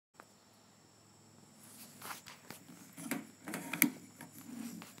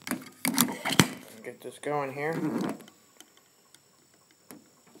get this going here.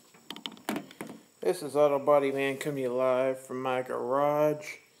 This is AutoBodyMan coming to you live from my garage.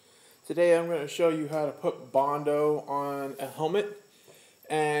 Today I'm going to show you how to put bondo on a helmet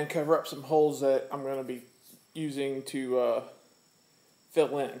and cover up some holes that I'm going to be using to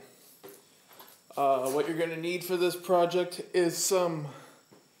fill in. What you're going to need for this project is some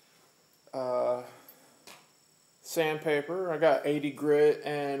sandpaper. I got 80 grit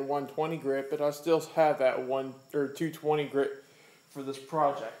and 120 grit, but I still have that 220 grit for this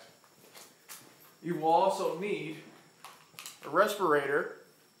project. You will also need a respirator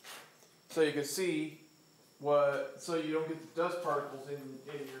so you can see so you don't get the dust particles in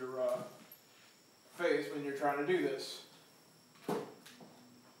your face when you're trying to do this.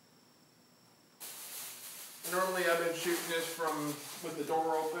 Normally I've been shooting this with the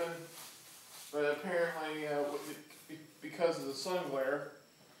door open, but apparently because of the sun glare,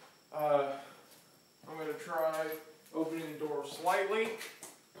 I'm going to try opening the door slightly.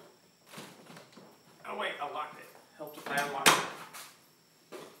 Oh wait, I locked it. Helped if I unlocked it.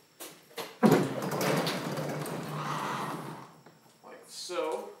 Like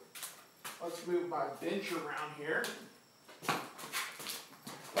so. Let's move my bench around here.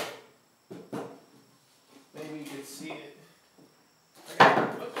 Maybe you can see it.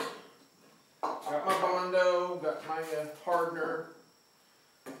 Got my bondo, got my hardener,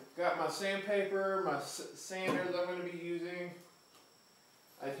 got my sandpaper, my sanders I'm going to be using.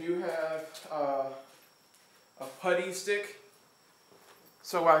 I do have a putty stick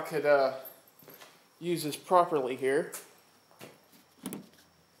so I could use this properly here.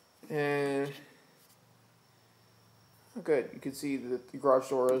 And good, you can see that the garage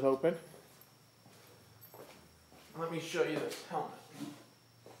door is open. Let me show you this helmet.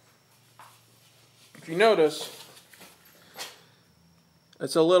 If you notice,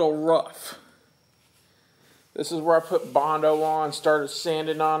 it's a little rough. This is where I put bondo on, started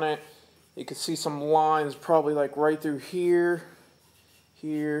sanding on it. You can see some lines probably like right through here,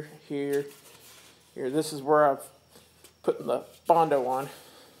 here, here, here. This is where I've put the bondo on.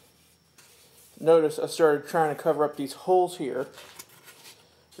 Notice I started trying to cover up these holes here.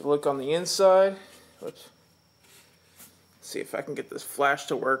 If you look on the inside, let's see if I can get this flash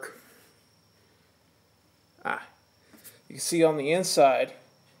to work. You can see on the inside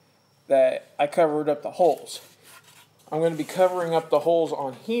that I covered up the holes. I'm going to be covering up the holes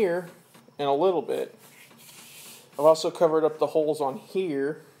on here in a little bit. I've also covered up the holes on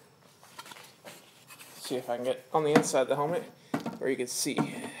here. Let's see if I can get on the inside of the helmet where you can see.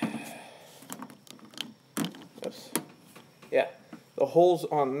 Oops. Yeah, the holes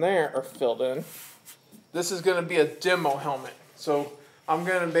on there are filled in. This is going to be a demo helmet. So I'm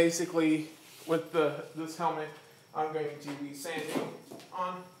going to basically, with this helmet, I'm going to be sanding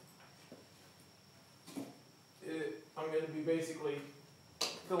on it. I'm going to be basically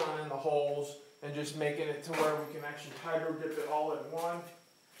filling in the holes and just making it to where we can actually hydro dip it all in one,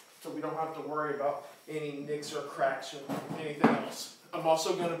 so we don't have to worry about any nicks or cracks or anything else. I'm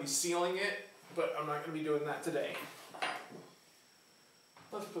also going to be sealing it, but I'm not going to be doing that today.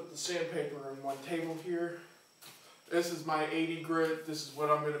 Let's put the sandpaper in one table here. This is my 80 grit. This is what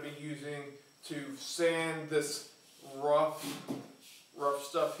I'm going to be using to sand this rough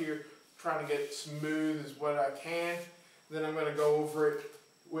stuff here. Trying to get smooth as what I can. Then I'm going to go over it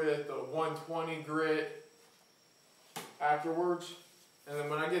with the 120 grit afterwards. And then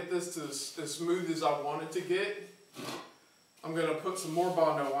when I get this to as smooth as I want it to get, I'm going to put some more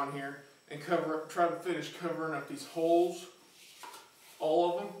bondo on here and try to finish covering up these holes.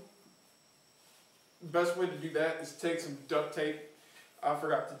 All of them. The best way to do that is take some duct tape. I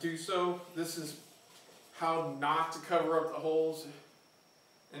forgot to do so. This is how not to cover up the holes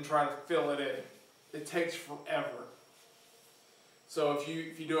and try to fill it in. It takes forever. So if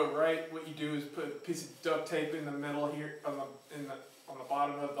you do it right, what you do is put a piece of duct tape in the middle here, on the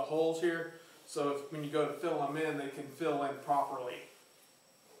bottom of the holes here, so when you go to fill them in, they can fill in properly.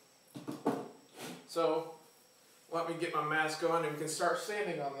 So let me get my mask on and we can start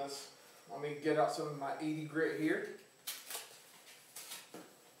sanding on this. Let me get out some of my 80 grit here.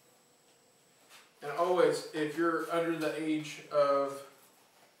 And always, if you're under the age of,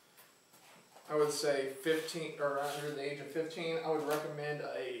 I would say 15, or under the age of 15, I would recommend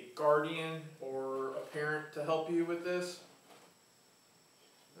a guardian or a parent to help you with this.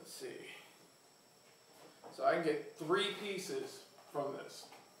 Let's see. So I can get 3 pieces from this.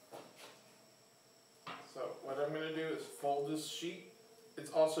 So what I'm going to do is fold this sheet.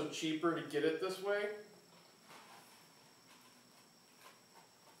 It's also cheaper to get it this way.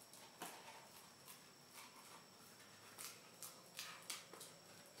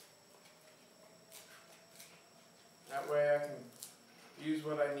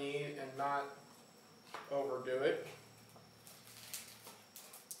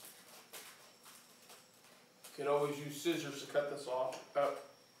 Could always use scissors to cut this off up,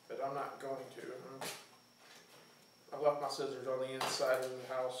 but I'm not going to. I left my scissors on the inside of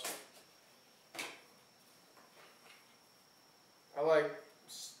the house. I like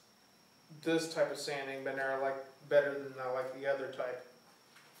this type of sanding better. I like better than I like the other type.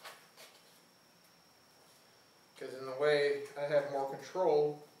 Because in a way, I have more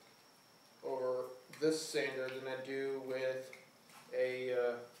control over this sander than I do with a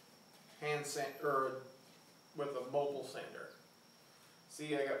hand sand or with a mobile sander.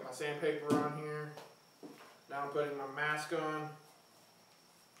 See, I got my sandpaper on here. Now I'm putting my mask on.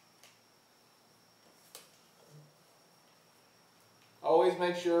 Always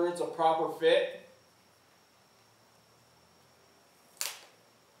make sure it's a proper fit.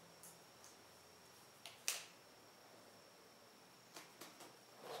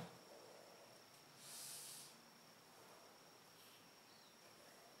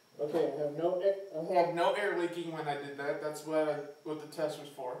 Okay, I have no air leaking when I did that. That's what the test was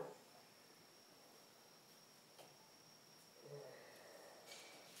for.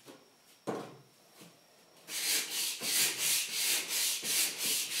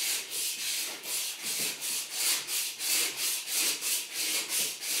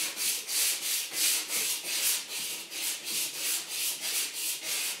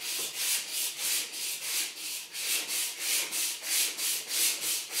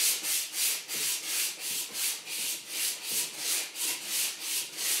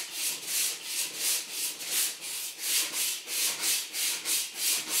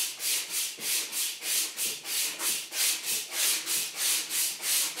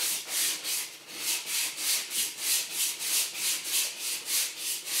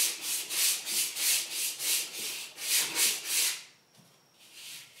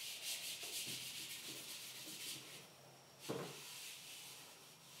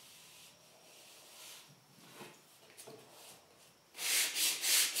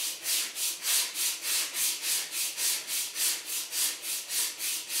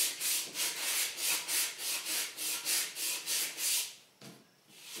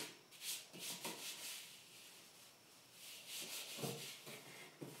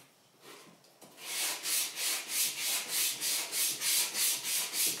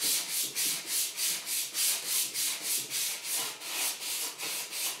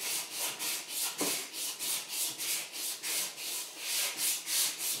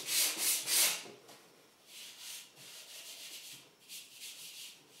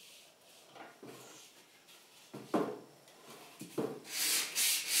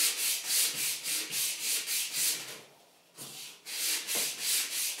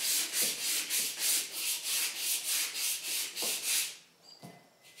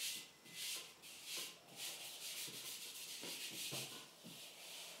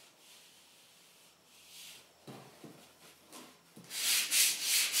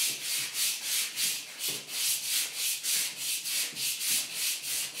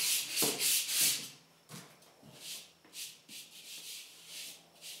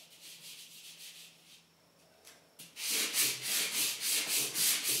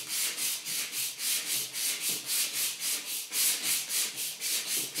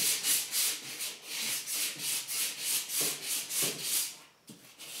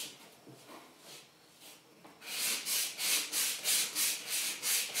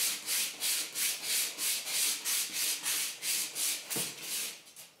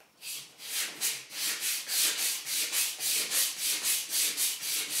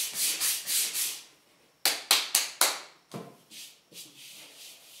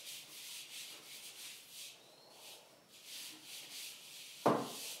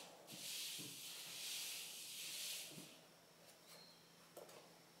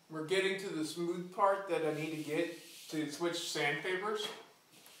 We're getting to the smooth part that I need to get to switch sandpapers.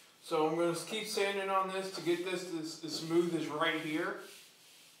 So I'm going to keep sanding on this to get this as smooth as right here,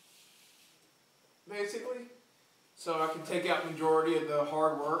 basically. So I can take out majority of the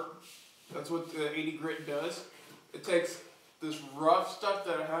hard work. That's what the 80 grit does. It takes this rough stuff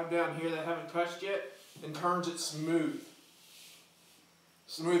that I have down here that I haven't touched yet and turns it smooth.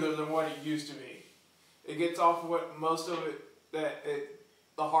 Smoother than what it used to be. It gets off what most of it,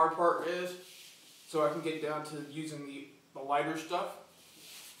 the hard part is, so I can get down to using the lighter stuff.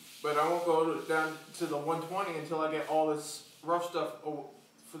 But I won't go down to the 120 until I get all this rough stuff,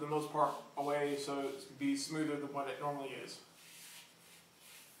 for the most part, away, so it can be smoother than what it normally is.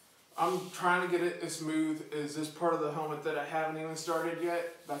 I'm trying to get it as smooth as this part of the helmet that I haven't even started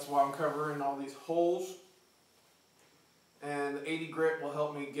yet. That's why I'm covering all these holes. And the 80 grit will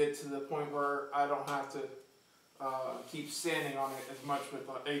help me get to the point where I don't have to keep sanding on it as much with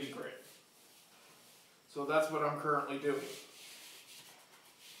the 80 grit. So that's what I'm currently doing.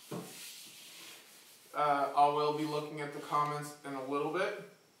 I will be looking at the comments in a little bit.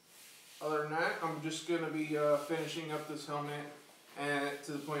 Other than that, I'm just going to be finishing up this helmet and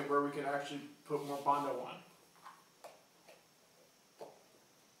to the point where we can actually put more bondo on.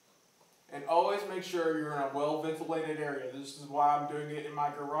 And always make sure you're in a well-ventilated area. This is why I'm doing it in my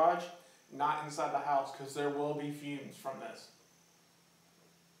garage, not inside the house, because there will be fumes from this.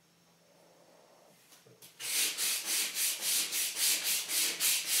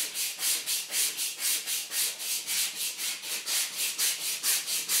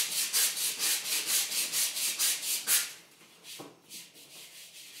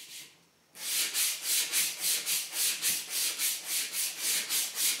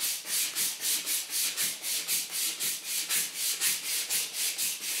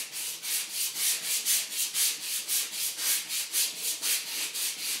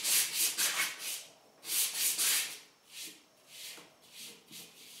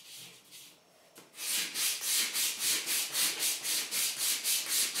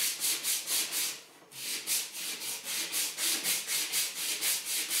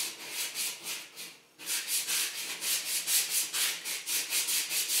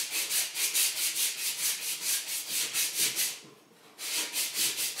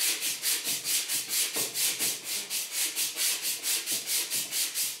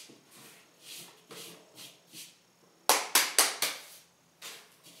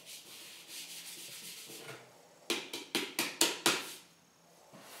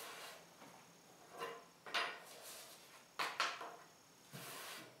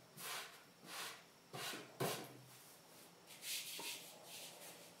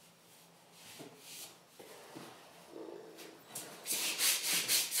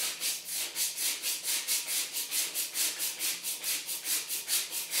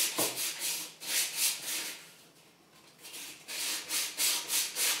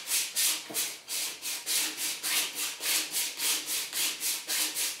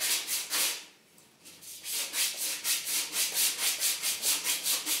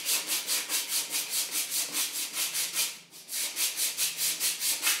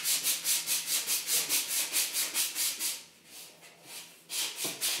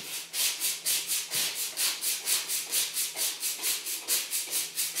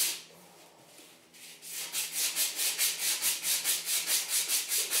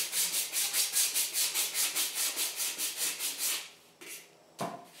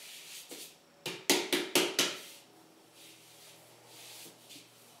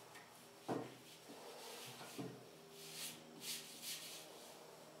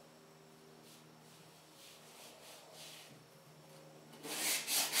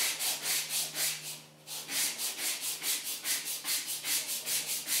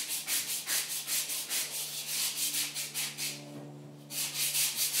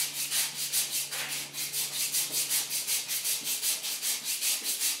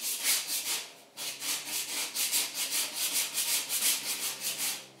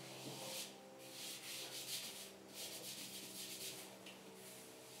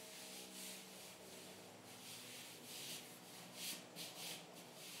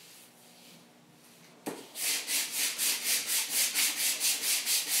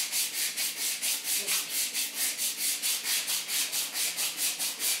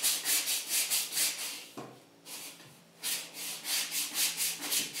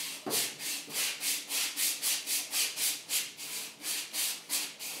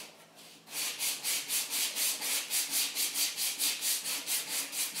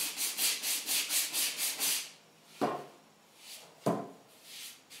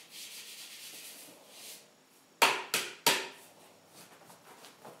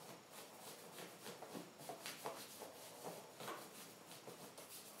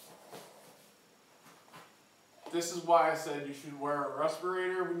 This is why I said you should wear a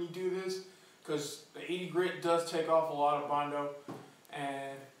respirator when you do this, because the 80 grit does take off a lot of bondo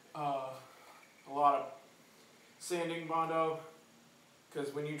and a lot of sanding bondo,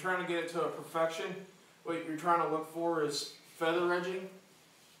 because when you're trying to get it to a perfection, what you're trying to look for is feather edging.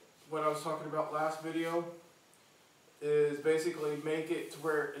 What I was talking about last video is basically make it to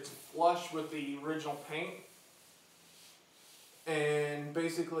where it's flush with the original paint, and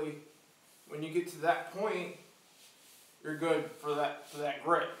basically when you get to that point, you're good for that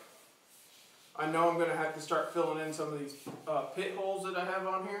grit. I know I'm going to have to start filling in some of these pit holes that I have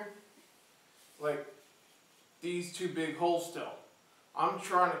on here. Like these two big holes still. I'm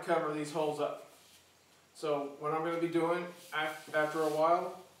trying to cover these holes up. So what I'm going to be doing after a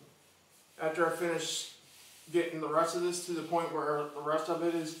while, after I finish getting the rest of this to the point where the rest of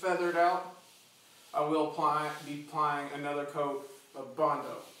it is feathered out, I will be applying another coat of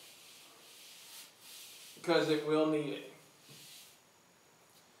bondo, because it will need it.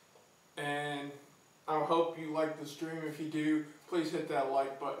 And I hope you like the stream. If you do, please hit that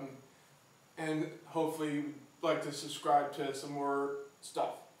like button, and hopefully you'd like to subscribe to some more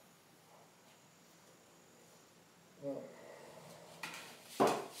stuff.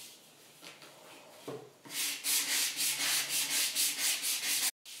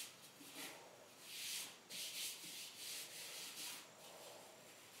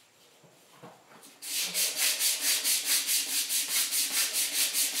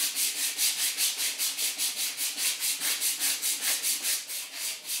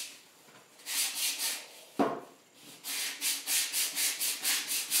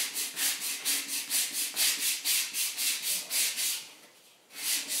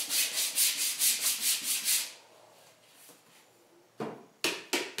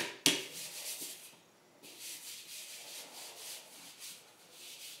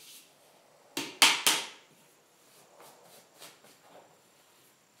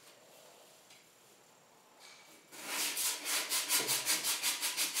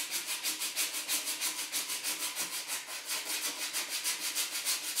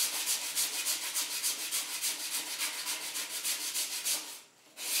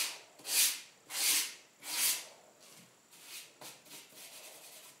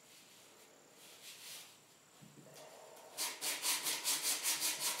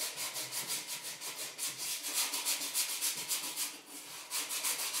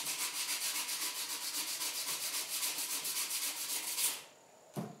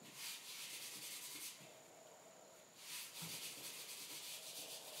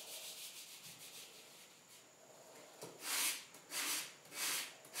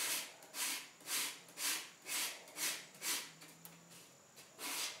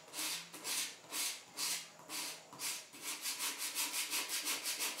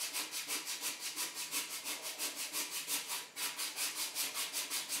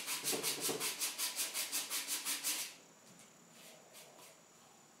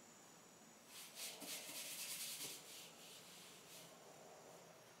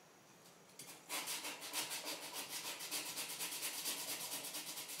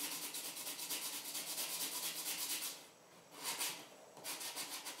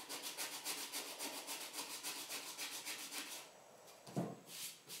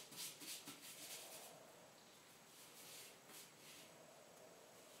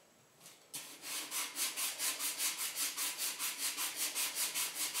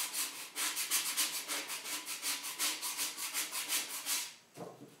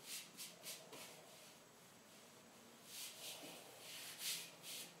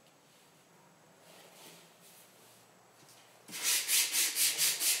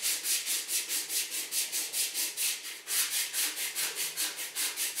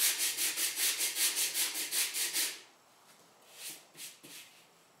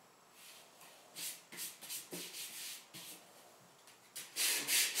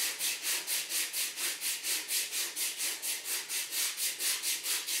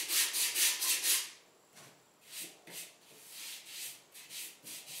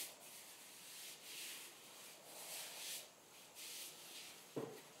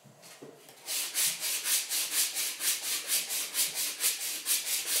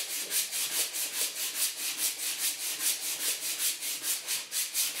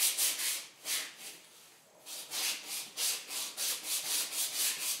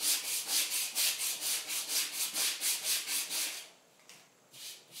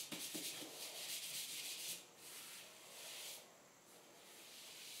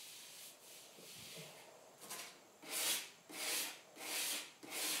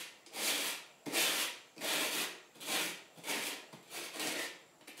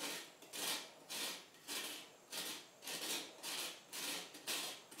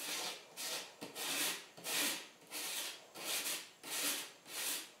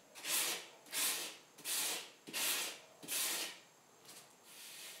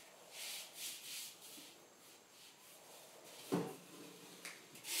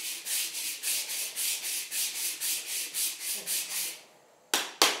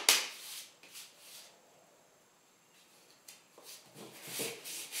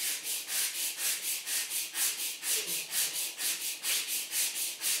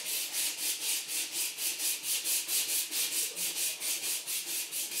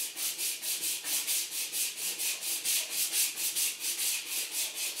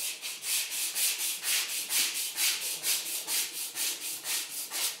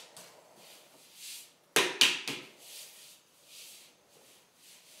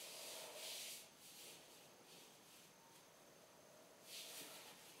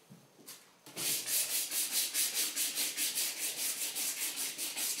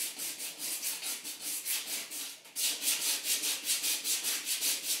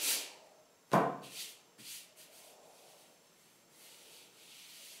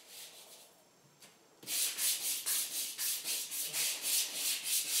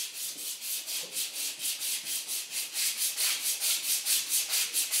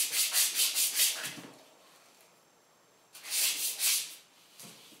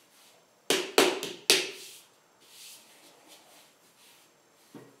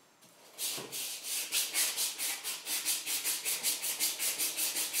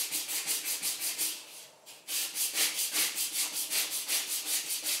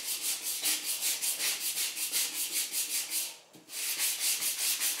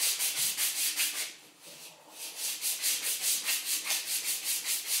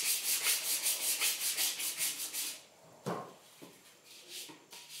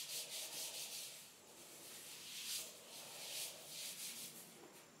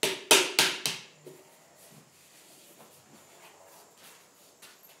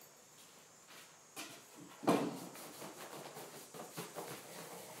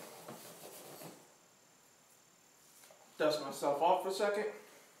 dust myself off for a second.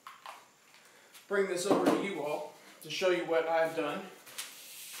 Bring this over to you all to show you what I've done.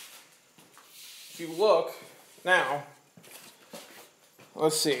 If you look now,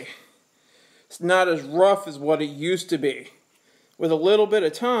 let's see. It's not as rough as what it used to be. With a little bit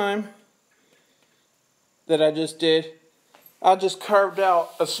of time that I just did, I just carved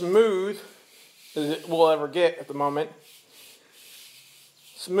out a smooth as it will ever get at the moment.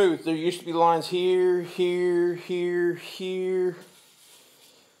 Smooth. There used to be lines here, here, here, here,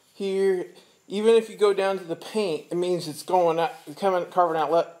 here. Even if you go down to the paint, it means it's going out, carving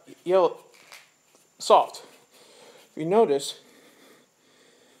out yellow, soft. If you notice,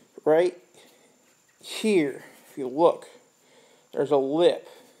 right here, if you look, there's a lip.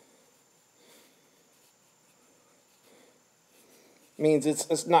 Means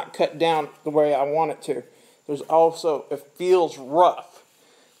it's not cut down the way I want it to. There's also, it feels rough,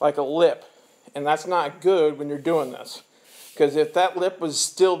 like a lip. And that's not good when you're doing this. Because if that lip was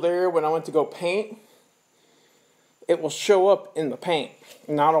still there when I went to go paint, it will show up in the paint.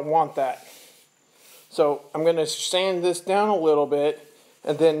 And I don't want that. So I'm going to sand this down a little bit.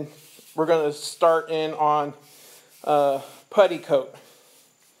 And then we're going to start in on putty coat.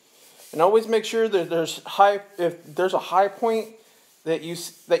 And always make sure that if there's a high point that you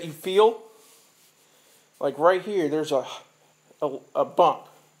feel, like right here, there's a bump.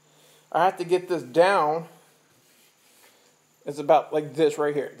 I have to get this down. It's about like this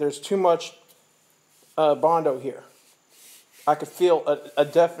right here. There's too much bondo here. I could feel a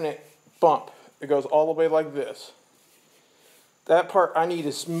definite bump. It goes all the way like this. That part I need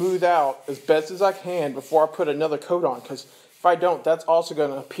to smooth out as best as I can before I put another coat on, because if I don't, that's also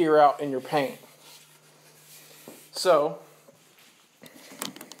going to appear out in your paint. So,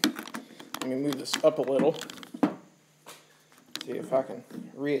 let me move this up a little. See if I can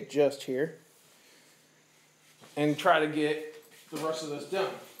readjust here. And try to get the rest of this done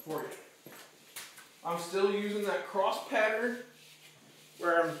for you. I'm still using that cross pattern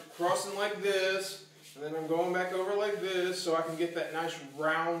where I'm crossing like this, and then I'm going back over like this so I can get that nice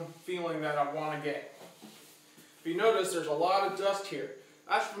round feeling that I want to get. If you notice, there's a lot of dust here.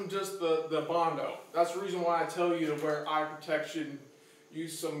 That's from just the bondo. That's the reason why I tell you to wear eye protection,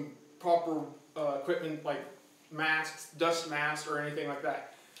 use some proper equipment like masks, dust masks, or anything like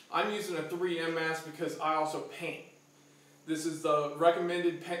that. I'm using a 3M mask because I also paint. This is the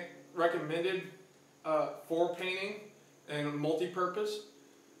recommended for painting and multi-purpose.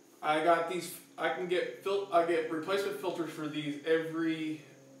 I got these. I get replacement filters for these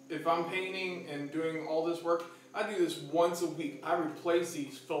if I'm painting and doing all this work. I do this once a week. I replace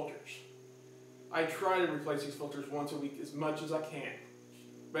these filters. I try to replace these filters once a week as much as I can.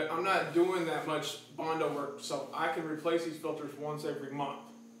 But I'm not doing that much bondo work, so I can replace these filters once every month.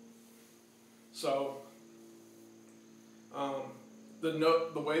 So,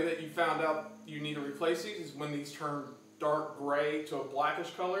 the way that you found out you need to replace these is when these turn dark gray to a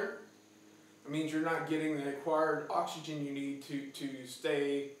blackish color. It means you're not getting the required oxygen you need to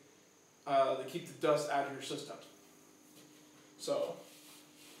keep the dust out of your system. So,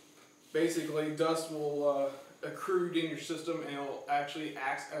 basically, dust will accrued in your system and it'll actually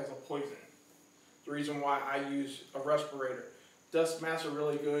act as a poison. The reason why I use a respirator. Dust masks are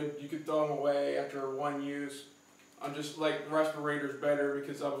really good. You could throw them away after one use. I'm just like respirators better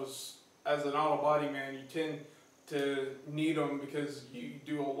because as an auto body man, you tend to need them because you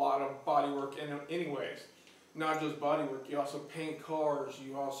do a lot of body work anyways. Not just body work, you also paint cars,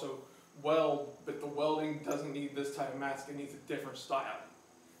 you also weld, but the welding doesn't need this type of mask, it needs a different style.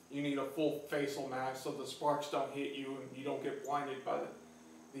 You need a full facial mask so the sparks don't hit you and you don't get blinded by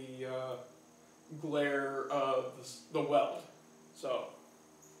the glare of the weld. So,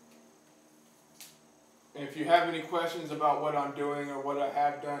 if you have any questions about what I'm doing or what I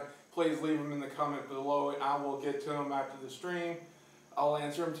have done, please leave them in the comment below and I will get to them after the stream. I'll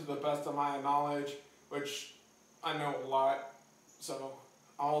answer them to the best of my knowledge, which I know a lot, so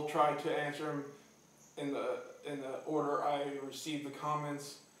I'll try to answer them in the order I receive the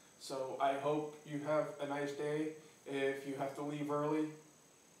comments. So I hope you have a nice day if you have to leave early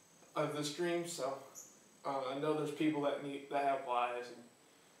of the stream. So I know there's people that have lives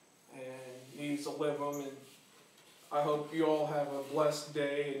and needs to live them, and I hope you all have a blessed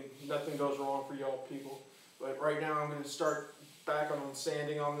day and nothing goes wrong for y'all people. But right now I'm going to start back on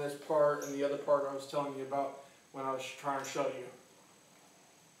sanding on this part and the other part I was telling you about when I was trying to show you.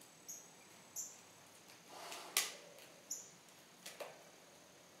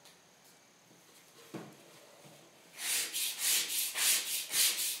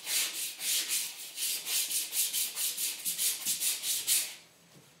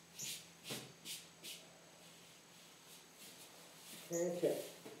 Okay.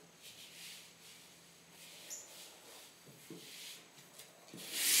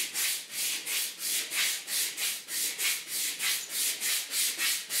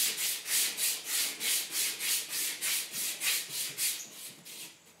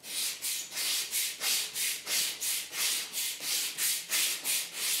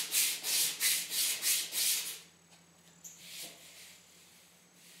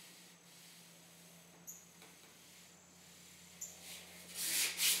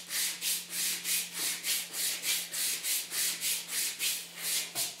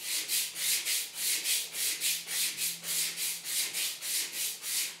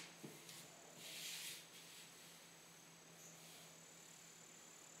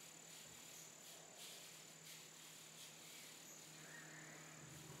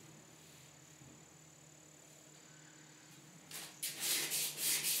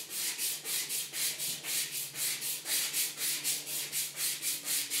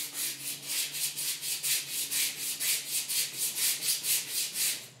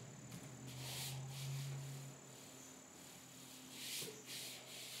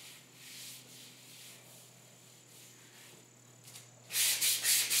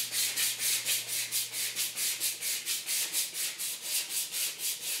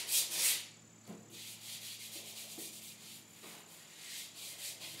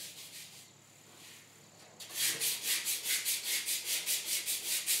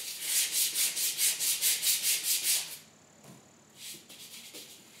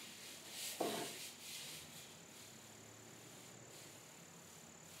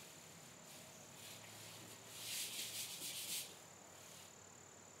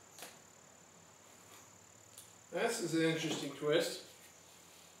 This is an interesting twist.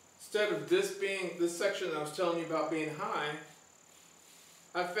 Instead of this section that I was telling you about being high,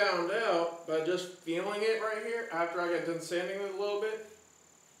 I found out by just feeling it right here, after I got done sanding it a little bit,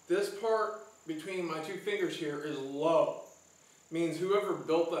 this part between my two fingers here is low. Means whoever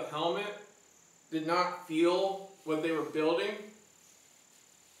built the helmet did not feel what they were building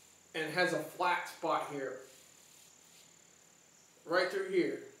and has a flat spot here. Right through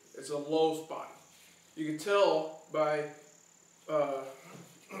here, it's a low spot. You can tell by, let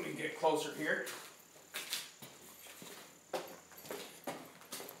me get closer here.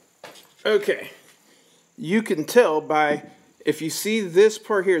 Okay, you can tell by, if you see this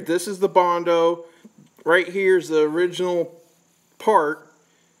part here, this is the bondo, right here is the original part.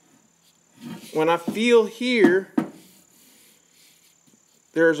 When I feel here,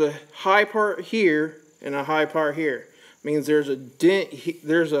 there's a high part here and a high part here. Means there's a dent,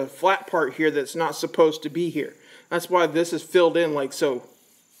 there's a flat part here that's not supposed to be here. That's why this is filled in like so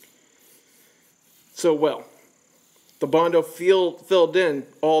well. The bondo filled in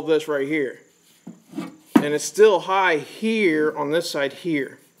all this right here. And it's still high here on this side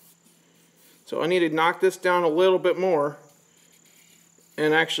here. So I need to knock this down a little bit more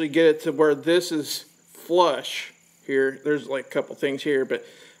and actually get it to where this is flush here. There's like a couple things here, but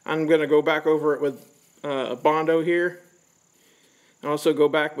I'm going to go back over it with bondo here. And also go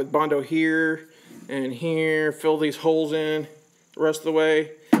back with bondo here and here, fill these holes in the rest of the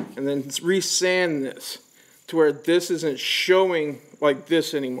way, and then resand this to where this isn't showing like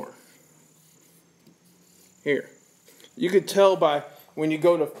this anymore. Here. You could tell by when you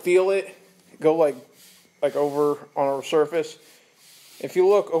go to feel it, go like over on a surface. If you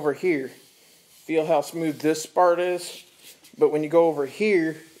look over here, feel how smooth this part is, but when you go over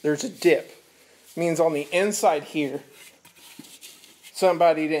here, there's a dip. It means on the inside here,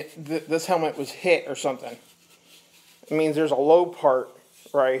 somebody didn't, this helmet was hit or something. It means there's a low part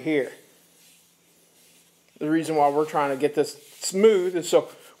right here. The reason why we're trying to get this smooth is so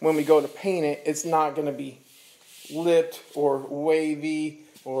when we go to paint it, it's not going to be lipped or wavy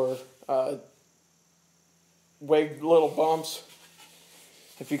or waved little bumps.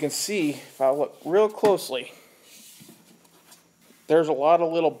 If you can see, if I look real closely, there's a lot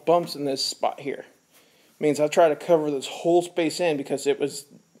of little bumps in this spot here. Means I try to cover this whole space in because it was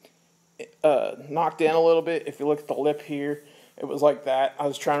knocked in a little bit. If you look at the lip here, it was like that. I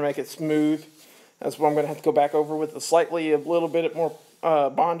was trying to make it smooth. That's what I'm going to have to go back over with a little bit more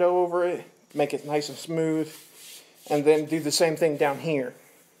bondo over it, make it nice and smooth, and then do the same thing down here.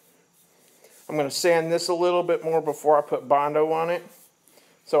 I'm going to sand this a little bit more before I put bondo on it,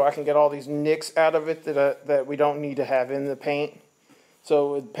 so I can get all these nicks out of it that we don't need to have in the paint.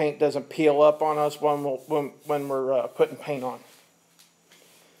 So the paint doesn't peel up on us when we're putting paint on.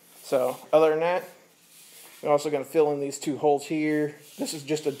 So other than that, I'm also going to fill in these two holes here. This is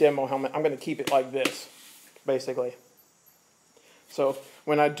just a demo helmet. I'm going to keep it like this, basically. So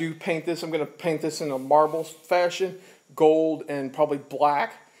when I do paint this, I'm going to paint this in a marble fashion. gold and probably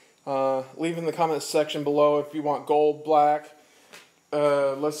black. Leave in the comments section below if you want gold, black.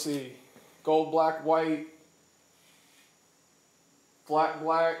 Let's see, gold, black, white, flat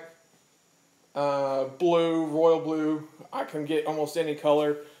black, blue, royal blue. I can get almost any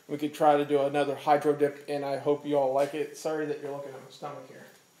color. We could try to do another hydro dip, and I hope you all like it. Sorry that you're looking at my stomach here.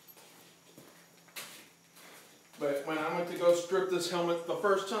 But when I went to go strip this helmet the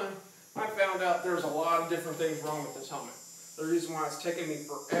first time, I found out there's a lot of different things wrong with this helmet. The reason why it's taken me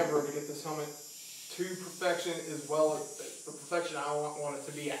forever to get this helmet to perfection as well as the perfection I want it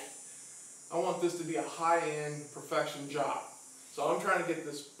to be at. I want this to be a high-end perfection job. So I'm trying to get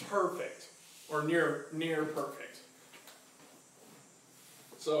this perfect, or near perfect.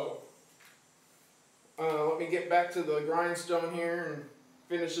 So let me get back to the grindstone here and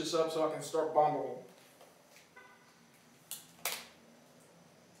finish this up so I can start bonding.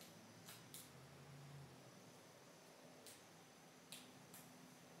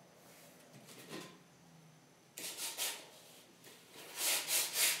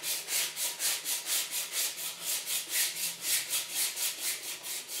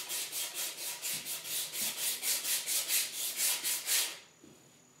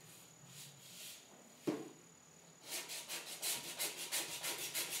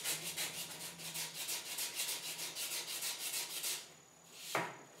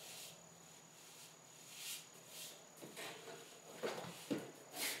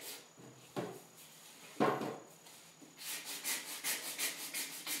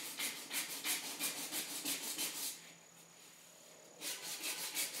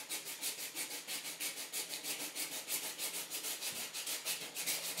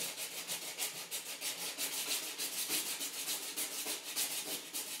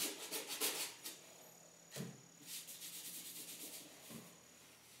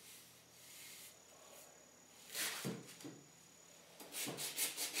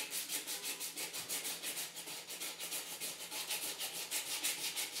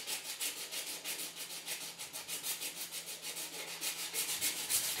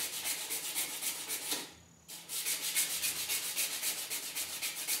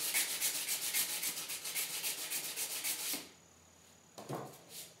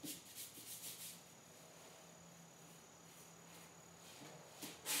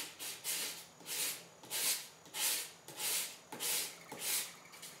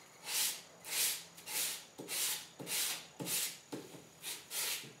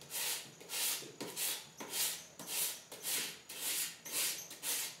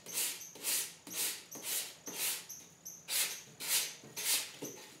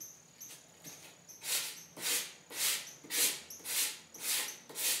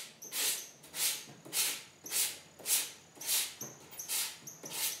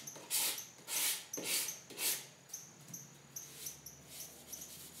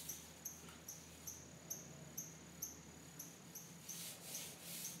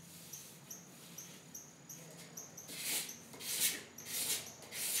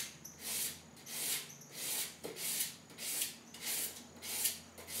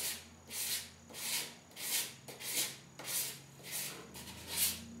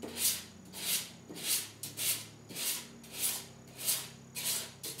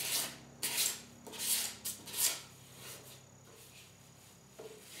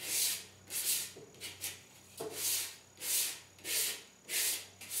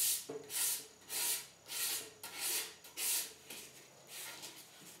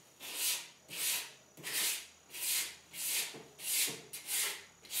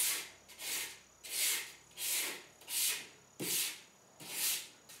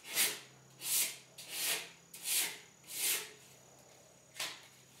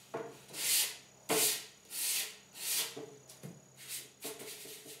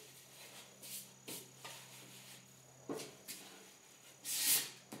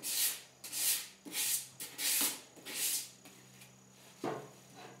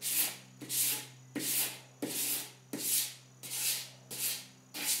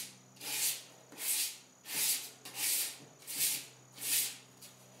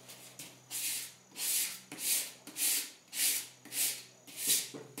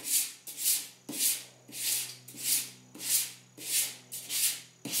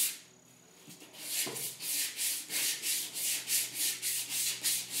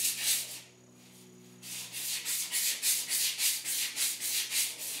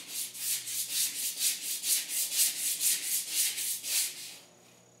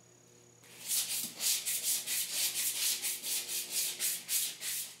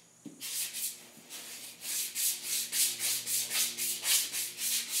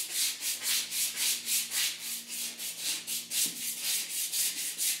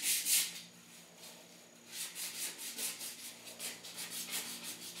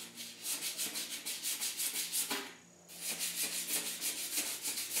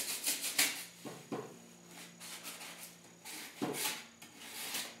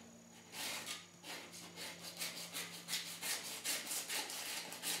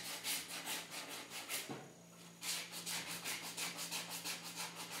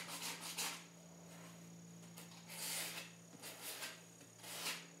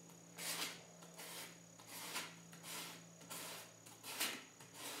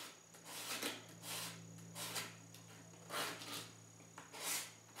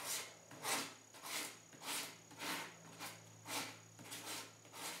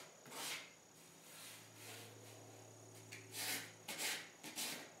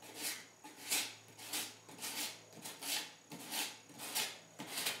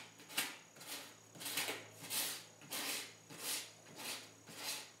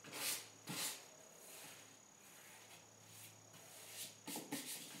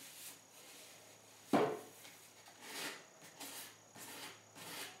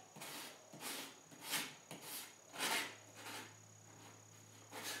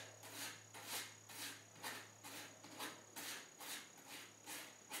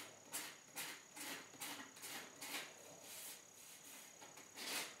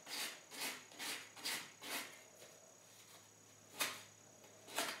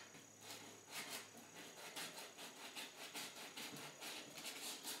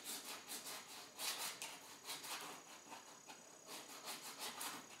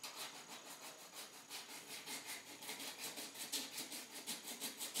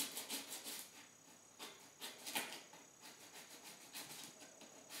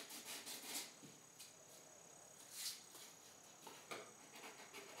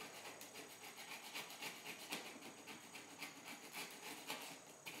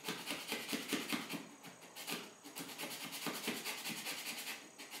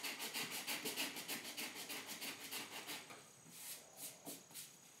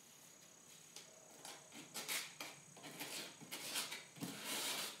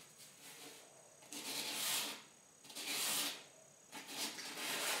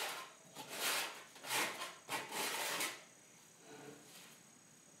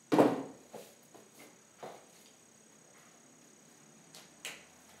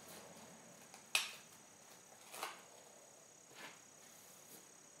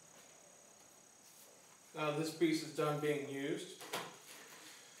 This piece is done being used.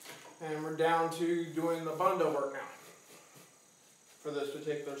 And we're down to doing the bondo work now for this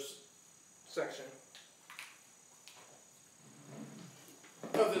particular section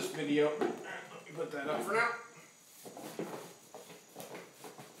of this video. Let me put that up for now.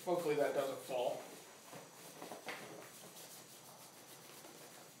 Hopefully that doesn't fall.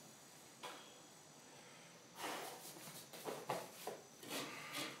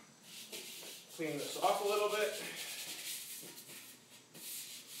 Clean this off a little bit.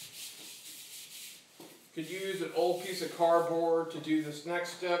 Could use an old piece of cardboard to do this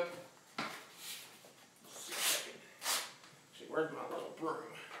next step. Let's see if I can, actually, where's my little broom?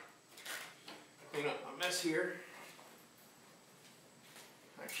 Clean up my mess here.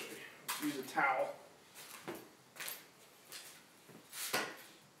 Actually, use a towel.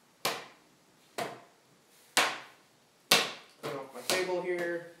 Clean off my table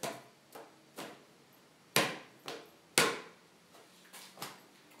here.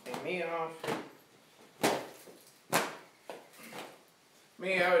 Clean me off.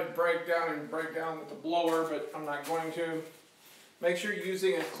 I would break down with the blower, but I'm not going to. Make sure you're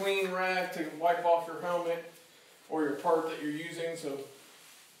using a clean rag to wipe off your helmet or your part that you're using, so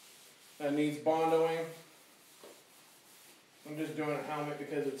that needs bondoing. I'm just doing a helmet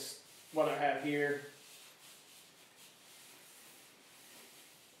because it's what I have here.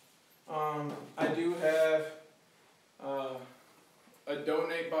 I do have a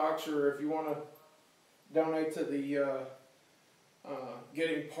donate box, or if you want to donate to the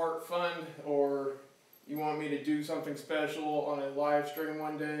getting part fund, or you want me to do something special on a live stream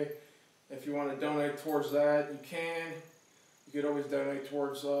one day, if you want to donate towards that, you can. You could always donate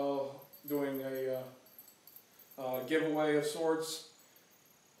towards doing a giveaway of sorts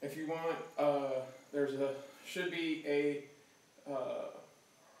if you want. Should be a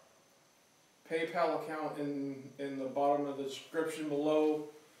PayPal account in the bottom of the description below.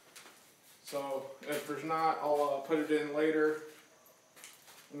 So if there's not, I'll put it in later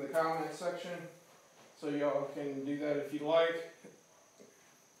in the comment section, so y'all can do that if you like.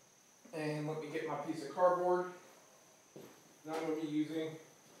 And let me get my piece of cardboard that I'm going to be using.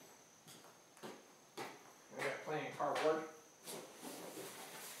 I got plenty of cardboard.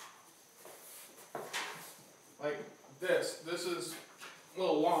 Like this. This is a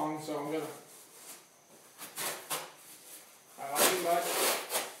little long, so I'm going to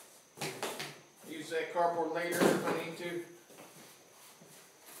use that cardboard later if I need to.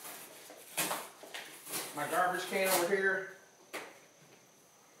 My garbage can over here.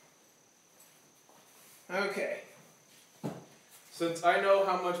 Okay. Since I know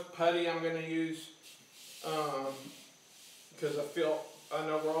how much putty I'm going to use, because I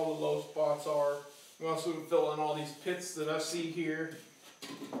know where all the low spots are, I'm also going to fill in all these pits that I see here.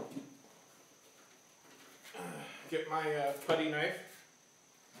 Get my putty knife,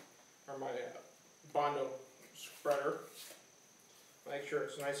 or my bondo spreader. Make sure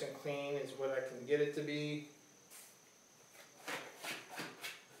it's nice and clean is what I can get it to be.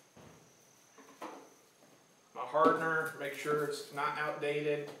 My hardener, make sure it's not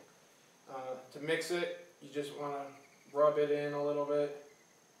outdated. To mix it, you just want to rub it in a little bit,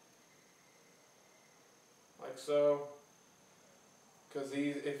 like so. Because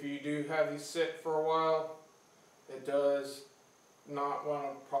if you do have these sit for a while, it does not want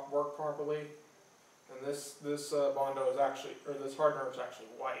to work properly. And this bondo is actually, or this hardener is actually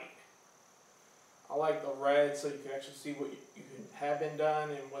white. I like the red so you can actually see what you have been done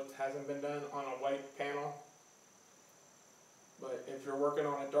and what hasn't been done on a white panel. But if you're working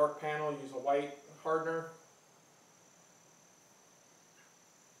on a dark panel, use a white hardener.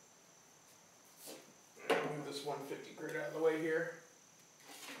 Move this 150 grit out of the way here.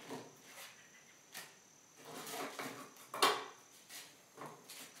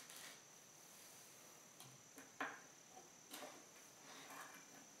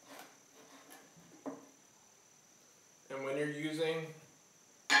 And when you're using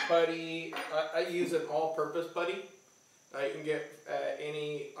putty, I use an all-purpose putty. You can get at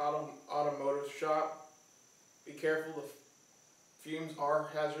any automotive shop. Be careful, the fumes are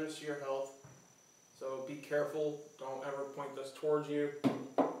hazardous to your health. So be careful, don't ever point this towards you.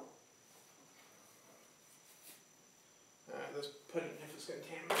 This putty knife is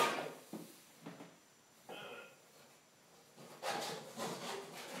contaminated.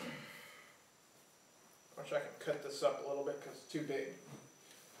 Wish I could cut this up a little bit because it's too big.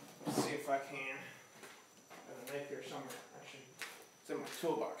 Let's see if I can. Got a knife here somewhere. Actually, it's in my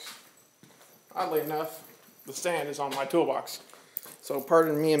toolbox. Oddly enough, the stand is on my toolbox. So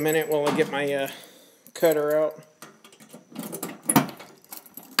pardon me a minute while I get my cutter out.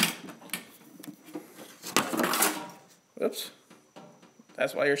 Oops.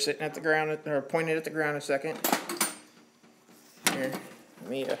 That's why you're sitting at the ground, or pointed at the ground a second. Here, let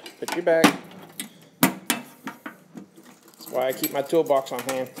me put you back. That's why I keep my toolbox on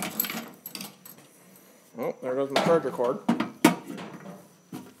hand. Oh, there goes my charger cord.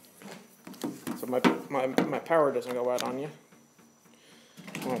 So my power doesn't go out on you.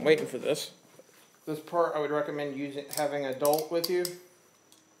 Well, I'm waiting for this. This part I would recommend having an adult with you.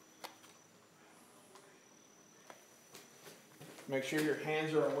 Make sure your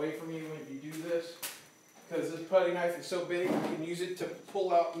hands are away from you when you do this, because this putty knife is so big, you can use it to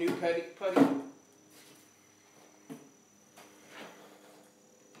pull out new putty. I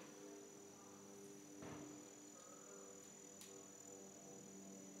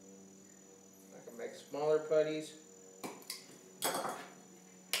can make smaller putties.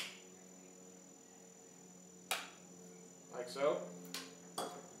 Like so.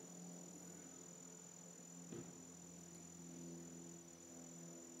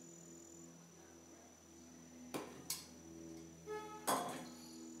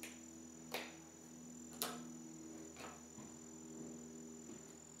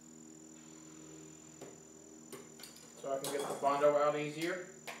 So I can get the bondo out easier.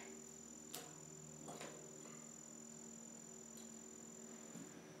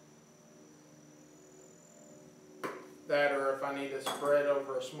 That, or if I need to spread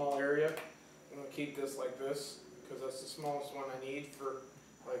over a small area, I'm going to keep this like this, because that's the smallest one I need for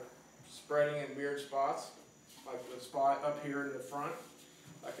like spreading in weird spots, like the spot up here in the front.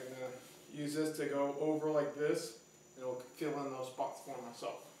 I can use this to go over like this, and it'll fill in those spots for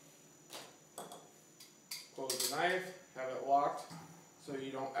myself. Close the knife, have it locked so you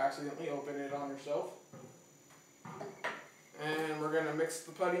don't accidentally open it on yourself. And we're going to mix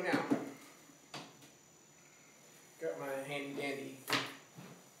the putty now. Got my handy dandy,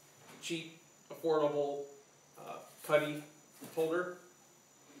 cheap, affordable putty holder.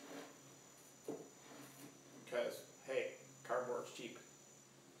 Because, hey, cardboard's cheap.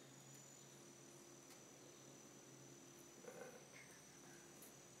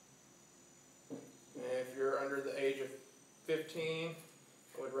 And if you're under the age of 15,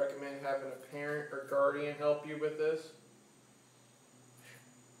 I would recommend having a parent or guardian help you with this,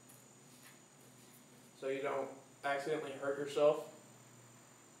 so you don't accidentally hurt yourself.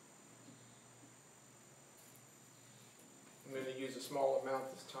 I'm going to use a small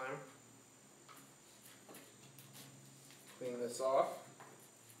amount this time. Clean this off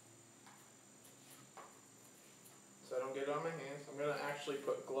so I don't get it on my hands. I'm going to actually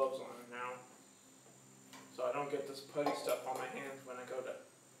put gloves on it now, so I don't get this putty stuff on my hands when I go to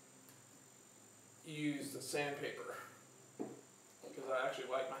use the sandpaper, because I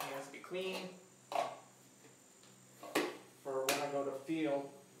actually like my hands to be clean for when I go to feel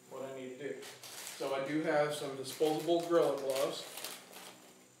what I need to do. So I do have some disposable Gorilla Gloves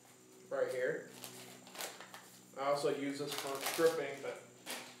right here. I also use this for stripping, but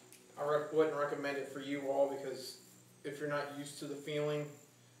I wouldn't recommend it for you all, because if you're not used to the feeling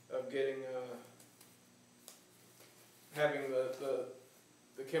of getting having the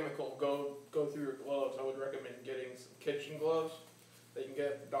chemical go through your gloves, I would recommend getting some kitchen gloves that you can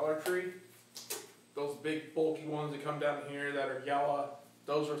get at the Dollar Tree. Those big bulky ones that come down here that are yellow,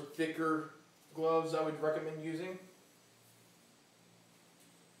 those are thicker gloves I would recommend using.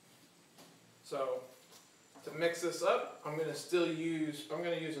 So to mix this up, I'm going to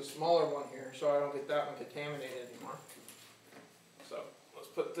use a smaller one here so I don't get that one contaminated anymore. So let's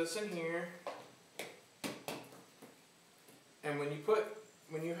put this in here. And when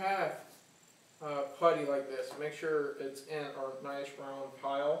you have putty like this, make sure it's in a nice round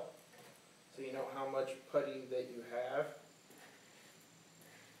pile, so you know how much putty that you have.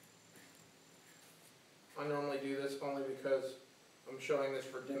 I normally do this only because I'm showing this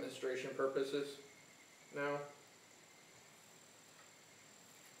for demonstration purposes now.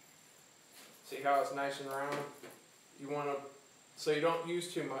 See how it's nice and round? You want to, so you don't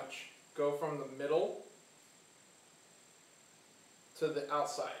use too much, go from the middle to the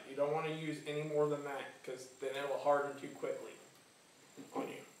outside. You don't want to use any more than that, because then it will harden too quickly on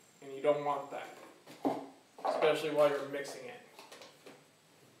you, and you don't want that, especially while you're mixing it.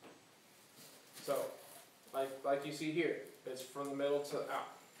 So like you see here, it's from the middle to out.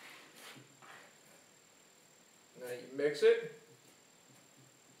 Now you mix it.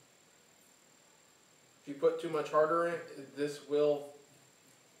 If you put too much harder in it, this will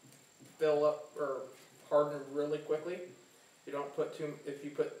fill up or harden really quickly. If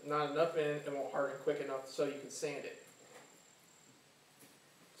you put not enough in, it won't harden quick enough so you can sand it.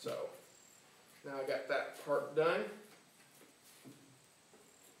 So now I got that part done.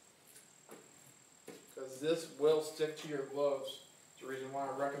 Because this will stick to your gloves. That's the reason why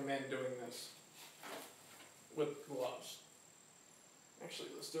I recommend doing this with gloves. Actually,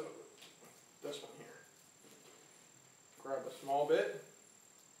 let's do it with this one here. Grab a small bit,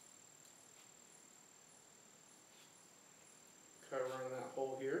 covering that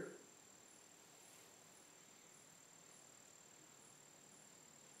hole here.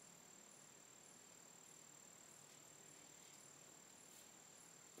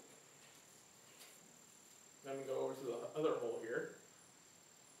 Then we go over to the other hole here.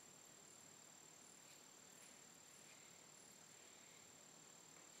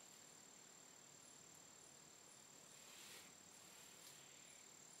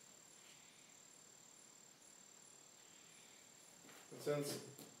 And since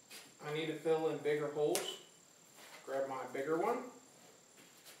I need to fill in bigger holes, grab my bigger one.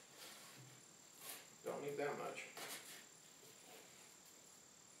 Don't need that much.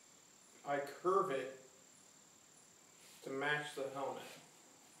 I curve it to match the helmet.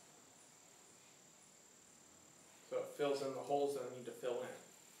 So it fills in the holes that I need to fill in.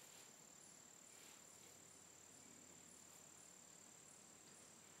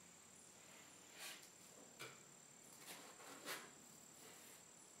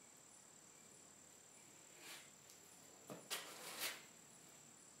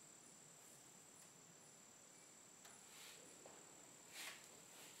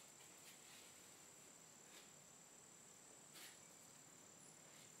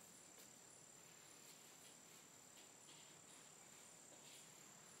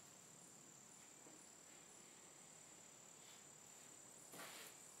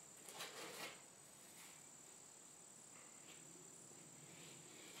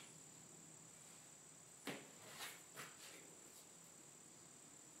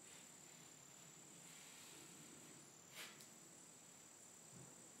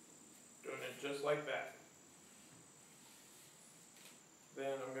 Just like that.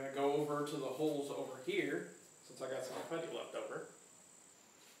 Then I'm going to go over to the holes over here, since I got some putty left over.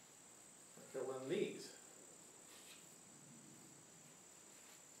 Fill in these.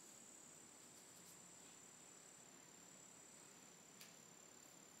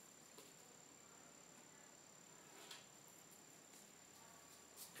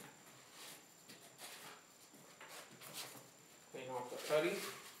 Clean off the putty.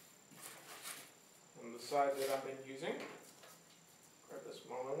 Side that I've been using. Grab the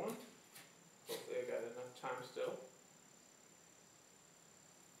smaller one. Hopefully I got enough time still.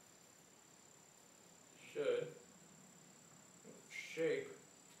 Should shape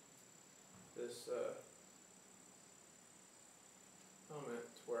this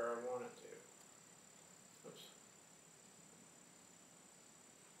helmet to where I want it to. Oops.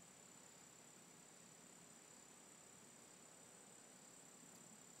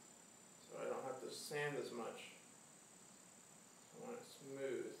 So I don't have to sand as much. I want it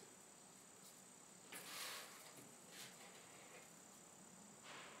smooth.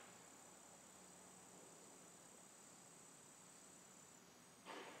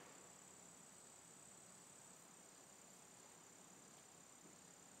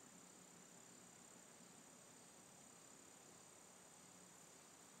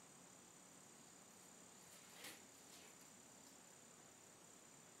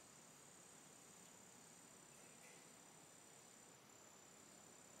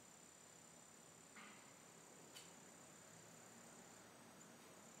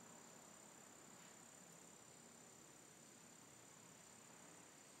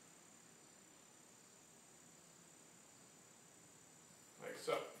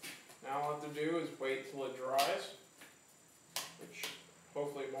 So, now all I have to do is wait till it dries, which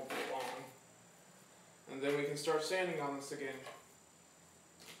hopefully won't be long, and then we can start sanding on this again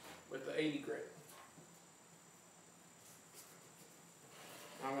with the 80 grit.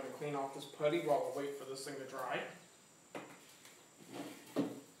 Now I'm going to clean off this putty while I wait for this thing to dry.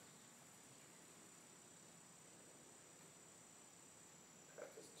 Pat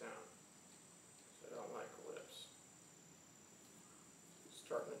this down so I don't like lips.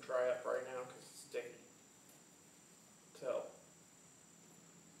 Starting to dry up right now because it's sticky. Tell.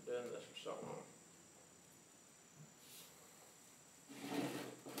 I've done this for so long.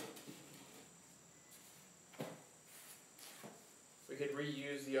 We could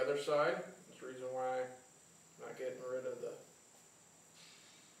reuse the other side. That's the reason why I'm not getting rid of the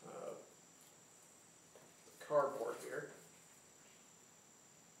cardboard here.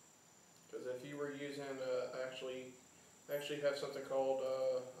 Because if you were using actually have something called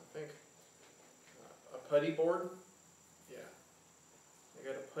I think a putty board. Yeah, I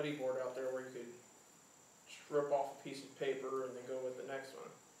got a putty board out there where you could strip off a piece of paper and then go with the next one.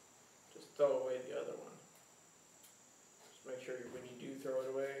 Just throw away the other one. make sure when you do throw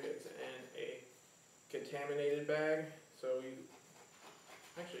it away, it's in a contaminated bag. So you,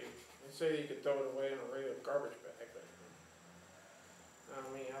 actually, they say you could throw it away in a regular garbage bag, but I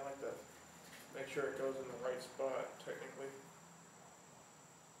mean, I like to make sure it goes in the right spot, technically.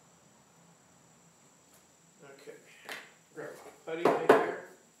 Okay, grab my putty knife here,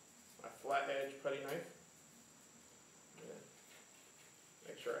 my flat edge putty knife.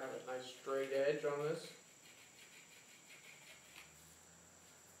 Make sure I have a nice straight edge on this.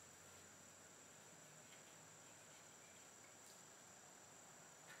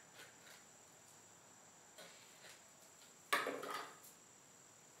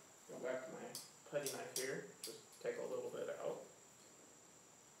 Go back to my putty knife here, just take a little bit out.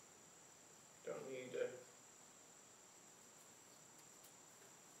 Don't need to.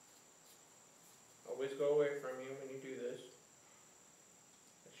 Always go away from you when you do this.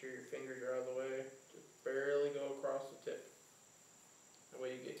 Make sure your fingers are out of the way. Just barely go across the tip. That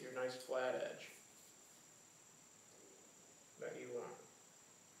way you get your nice flat edge that you want.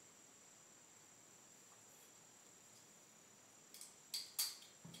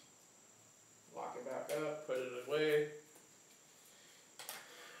 Lock it back up, put it away,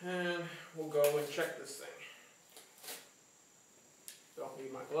 and we'll go and check this thing. Don't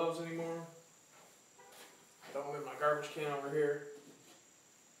need my gloves anymore. Don't leave my garbage can over here.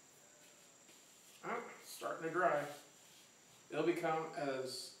 Oh, it's starting to dry. It'll become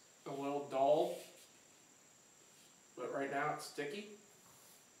as a little dull, but right now it's sticky,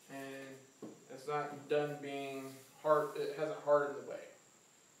 and it's not done being hard. It hasn't hardened the way.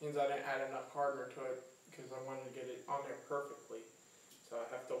 It means I didn't add enough hardener to it because I wanted to get it on there perfectly. So I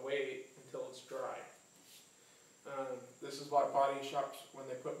have to wait until it's dry. This is why body shops, when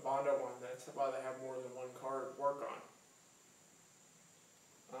they put bondo on, that's why they have more than one car to work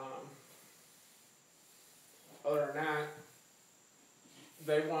on. Other than that,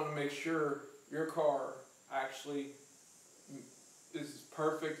 they want to make sure your car actually is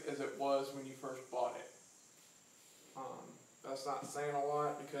perfect as it was when you first bought it. That's not saying a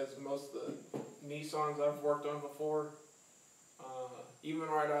lot because most of the Nissans I've worked on before, even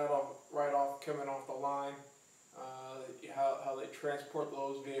right off coming off the line, how they transport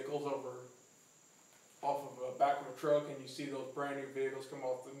those vehicles over off of the back of a truck, and you see those brand new vehicles come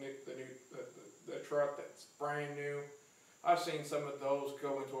off the truck that's brand new. I've seen some of those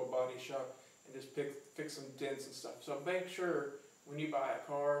go into a body shop and just fix some dents and stuff. So make sure when you buy a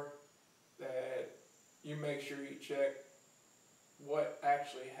car that you make sure you check what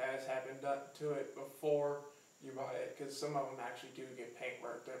actually has happened to it before you buy it, because some of them actually do get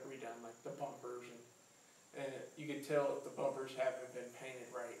paintwork that redone, like the bumpers, and you can tell if the bumpers haven't been painted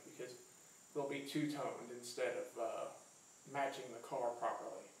right because they'll be two-toned instead of matching the car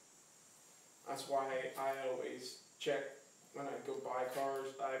properly. That's why I always check when I go buy cars.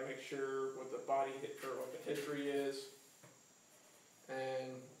 I make sure what the body what the history is,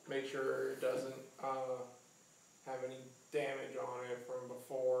 and make sure it doesn't have any damage on it from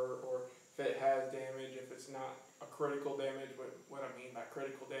before, or if it has damage, if it's not a critical damage. What I mean by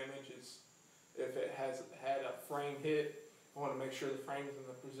critical damage is if it has had a frame hit, I want to make sure the frame is in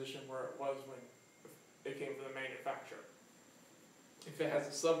the position where it was when it came from the manufacturer. If it has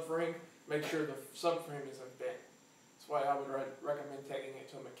a subframe, make sure the subframe isn't bent. That's why I would recommend taking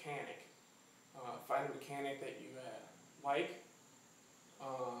it to a mechanic. Find a mechanic that you like.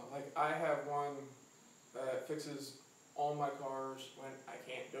 Like I have one that fixes all my cars when I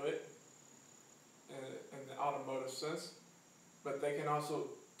can't do it in the automotive sense, but they can also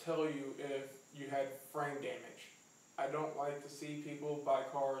tell you if you had frame damage. I don't like to see people buy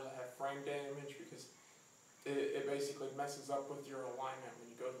cars that have frame damage because it basically messes up with your alignment when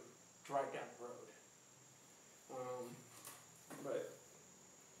you go to drive down the road. But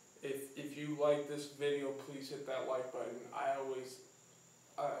if you like this video, please hit that like button.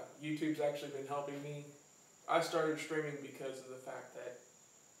 YouTube's actually been helping me. I started streaming because of the fact that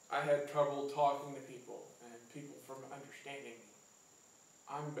I had trouble talking to people and people from understanding me.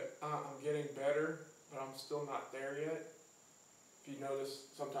 I'm getting better, but I'm still not there yet. If you notice,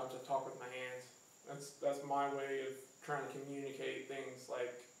 sometimes I talk with my hands. That's my way of trying to communicate things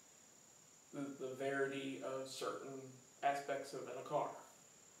like the verity of certain aspects of a car.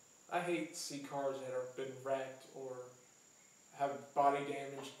 I hate to see cars that have been wrecked or have body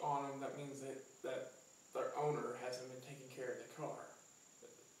damage on them. That means that their owner hasn't been taking care of the car.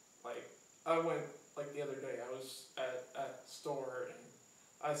 Like, I went, like the other day, I was at the store and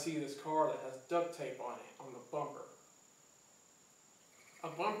I see this car that has duct tape on it, on the bumper. A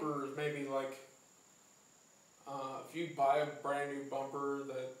bumper is maybe like If you buy a brand new bumper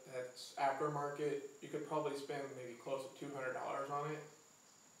that's aftermarket, you could probably spend maybe close to $200 on it.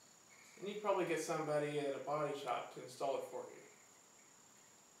 And you probably get somebody at a body shop to install it for you.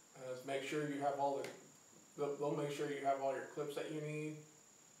 Make sure you have all they'll make sure you have all your clips that you need,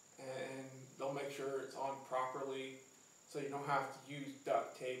 and they'll make sure it's on properly so you don't have to use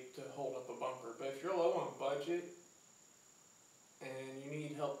duct tape to hold up a bumper. But if you're low on budget and you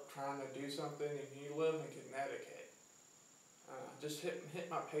need help trying to do something and you live in Connecticut, just hit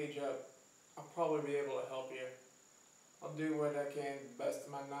my page up. I'll probably be able to help you. I'll do what I can, best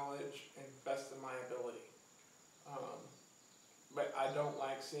of my knowledge and best of my ability. But I don't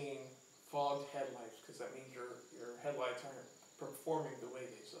like seeing fogged headlights, because that means your headlights aren't performing the way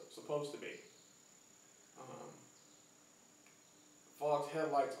they're supposed to be. Fogged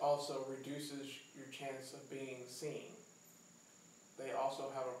headlights also reduces your chance of being seen. They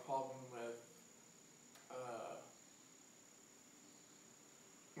also have a problem with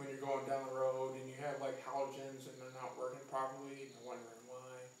when you're going down the road and you have like halogens and they're not working properly and you're wondering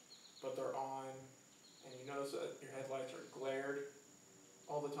why, but they're on, and you notice that your headlights are glared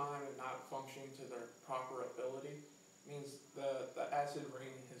all the time and not functioning to their proper ability. It means the acid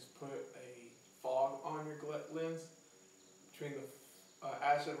rain has put a fog on your lens between the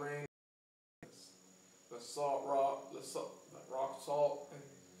acid rain, the rock salt, and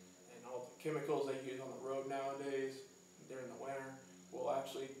all the chemicals they use on the road nowadays during the winter will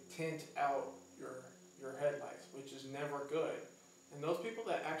actually tint out your headlights, which is never good. And those people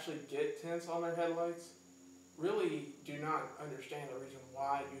that actually get tints on their headlights really do not understand the reason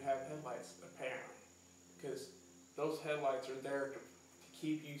why you have headlights, apparently. Because those headlights are there to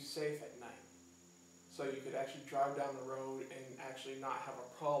keep you safe at night. So you could actually drive down the road and actually not have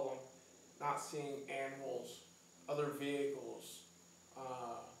a problem not seeing animals, other vehicles,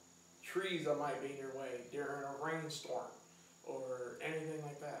 trees that might be in your way during a rainstorm or anything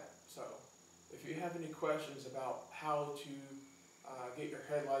like that. So if you have any questions about how to get your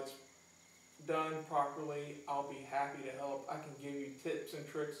headlights done properly, I'll be happy to help. I can give you tips and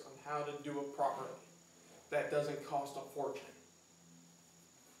tricks on how to do it properly. That doesn't cost a fortune.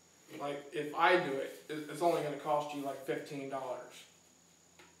 Like, if I do it, it's only going to cost you like $15.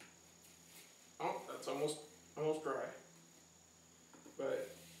 Oh, that's almost dry. But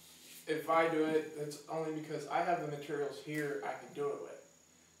if I do it, it's only because I have the materials here I can do it with.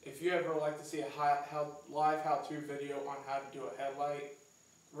 If you ever like to see a live how-to video on how to do a headlight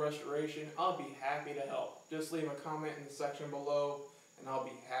restoration, I'll be happy to help. Just leave a comment in the section below and I'll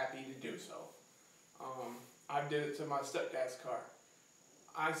be happy to do so. I did it to my stepdad's car.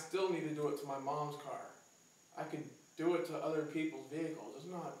 I still need to do it to my mom's car. I could do it to other people's vehicles. It's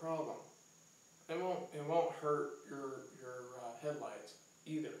not a problem. It won't hurt your headlights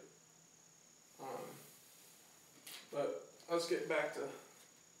either. But let's get back to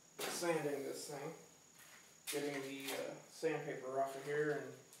sanding this thing. Getting the sandpaper off of here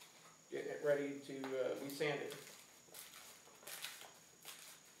and getting it ready to be sanded.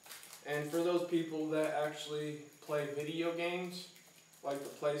 And for those people that actually play video games, like the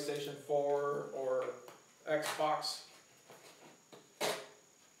PlayStation 4 or Xbox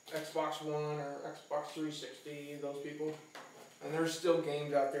One or Xbox 360, those people. And there's still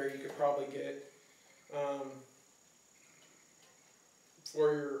games out there you could probably get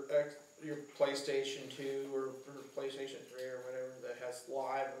for your PlayStation 2 or for PlayStation 3 or whatever that has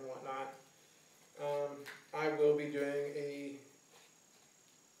live and whatnot. I will be doing a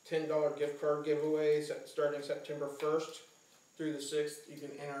 $10 gift card giveaway starting September 1st through the 6th. You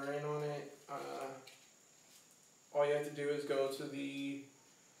can enter in on it. All you have to do is go to the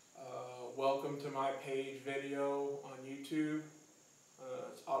welcome to my page video on YouTube.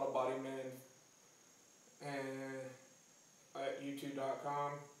 It's AutoBodyMan and at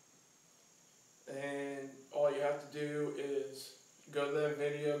youtube.com. And all you have to do is go to that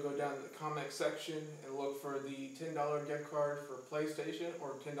video, go down to the comment section and look for the $10 gift card for PlayStation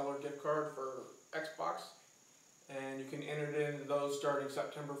or $10 gift card for Xbox. And you can enter it into those starting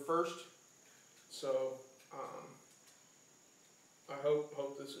September 1st. So, I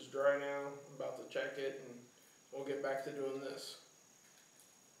hope this is dry now. I'm about to check it and we'll get back to doing this.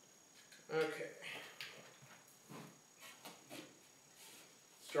 Okay.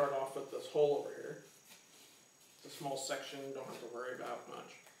 Start off with this hole over here. It's a small section, don't have to worry about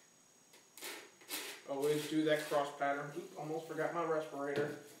much. Always do that cross pattern. Oop, almost forgot my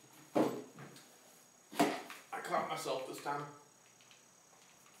respirator. I caught myself this time.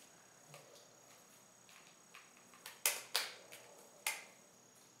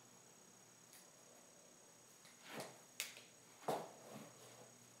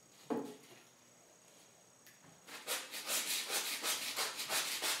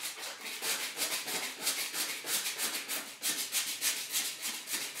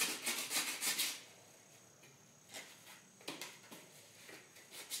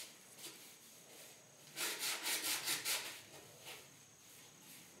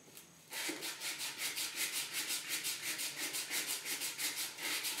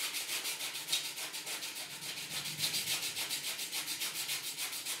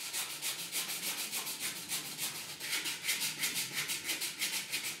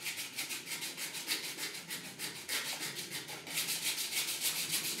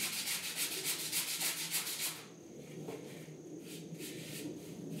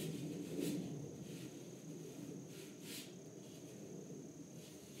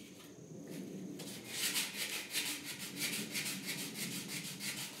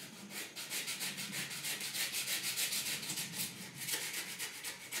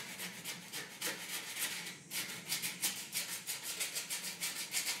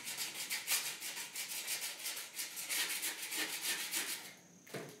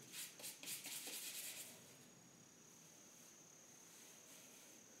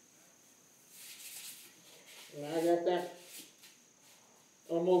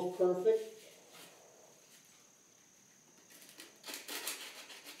 almost perfect.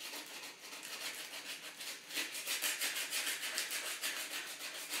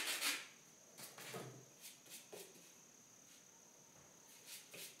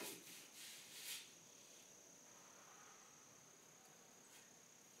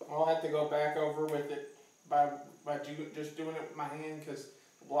 I'll have to go back over with it by just doing it with my hand because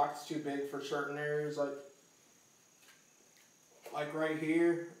the block's too big for certain areas, like right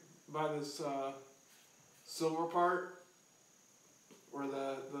here by this silver part where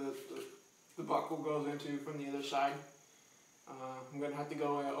the buckle goes into from the other side. I'm gonna have to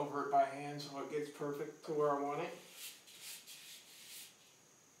go over it by hand so it gets perfect to where I want it.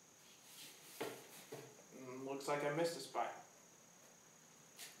 And looks like I missed a spot.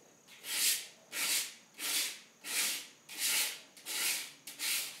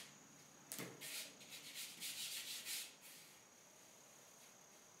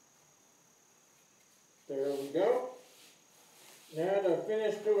 There we go. Now to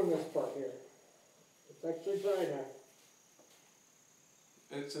finish doing this part here. It's actually dry now.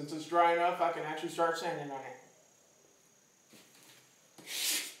 Since it's dry enough, I can actually start sanding on it.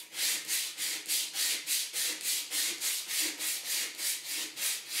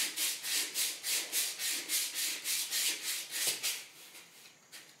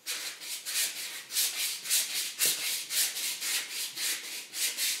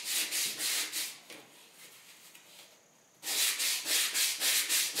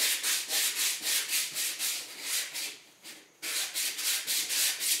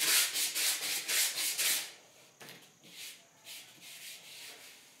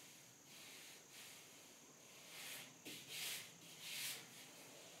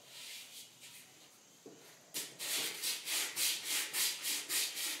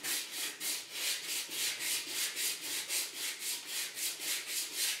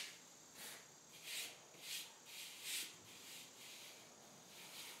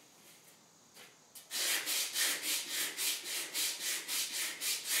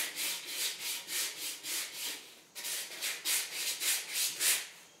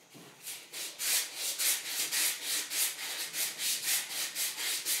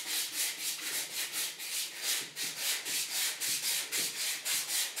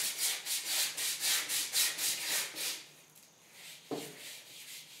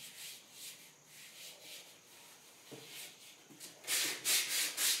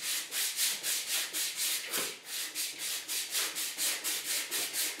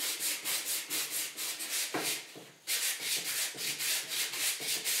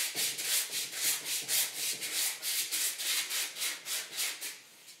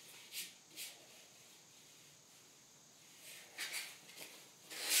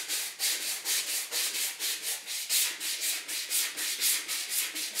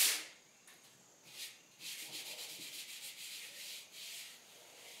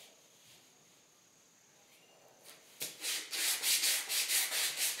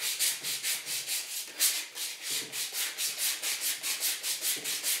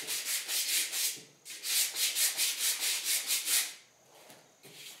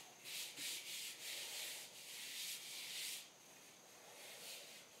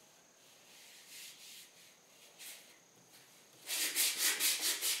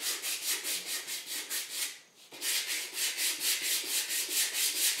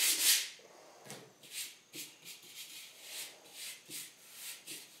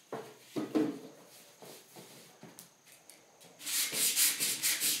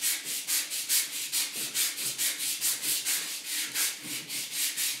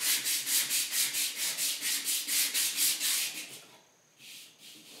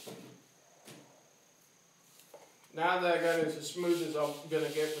 Now that I got it as smooth as I'm gonna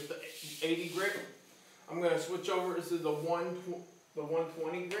get with the 80 grit, I'm gonna switch over to the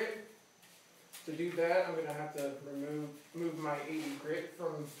 120 grit. To do that, I'm gonna have to move my 80 grit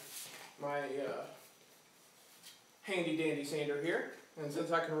from my handy dandy sander here. And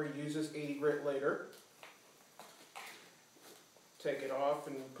since I can reuse this 80 grit later, take it off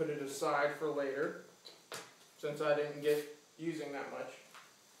and put it aside for later, since I didn't get using that much.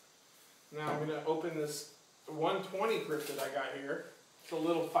 Now I'm gonna open this 120 grip that I got here. It's a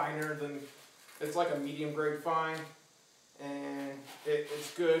little finer than, it's like a medium grade fine, and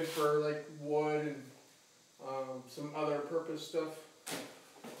it's good for like wood and some other purpose stuff.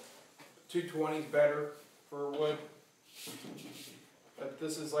 220 is better for wood, but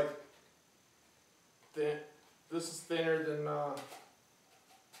this is like thin. This is thinner than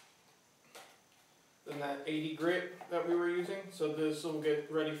that 80 grit that we were using, so this will get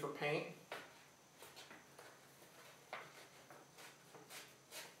ready for paint.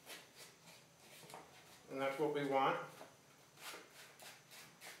 and that's what we want.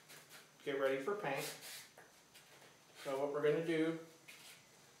 Get ready for paint. So what we're going to do,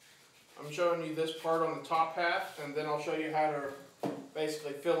 I'm showing you this part on the top half, and then I'll show you how to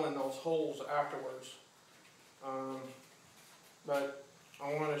basically fill in those holes afterwards. But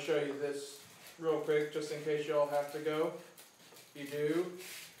I want to show you this real quick just in case y'all have to go. If you do,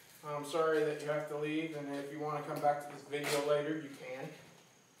 I'm sorry that you have to leave, and if you want to come back to this video later, you can.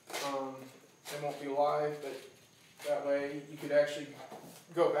 It won't be live, but that way you could actually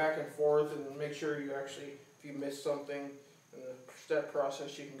go back and forth and make sure you actually, if you miss something in the step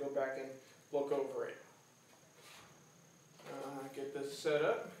process, you can go back and look over it. Get this set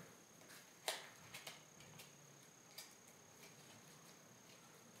up.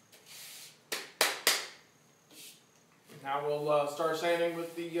 Now we'll start sanding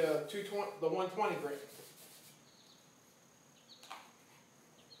with the 120 grit.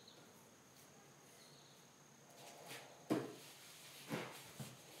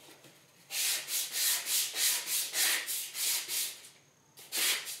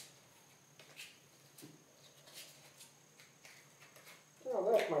 Oh,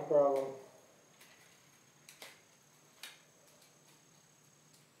 that's my problem.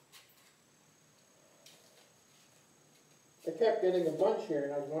 I kept getting a bunch here,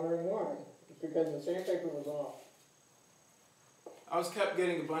 and I was wondering why. It's because the sandpaper was off. I kept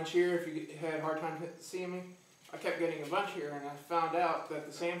getting a bunch here. If you had a hard time seeing me, I kept getting a bunch here, and I found out that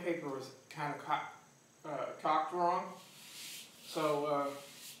the sandpaper was kind of cocked wrong. So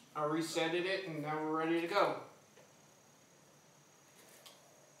I resetted it, and now we're ready to go.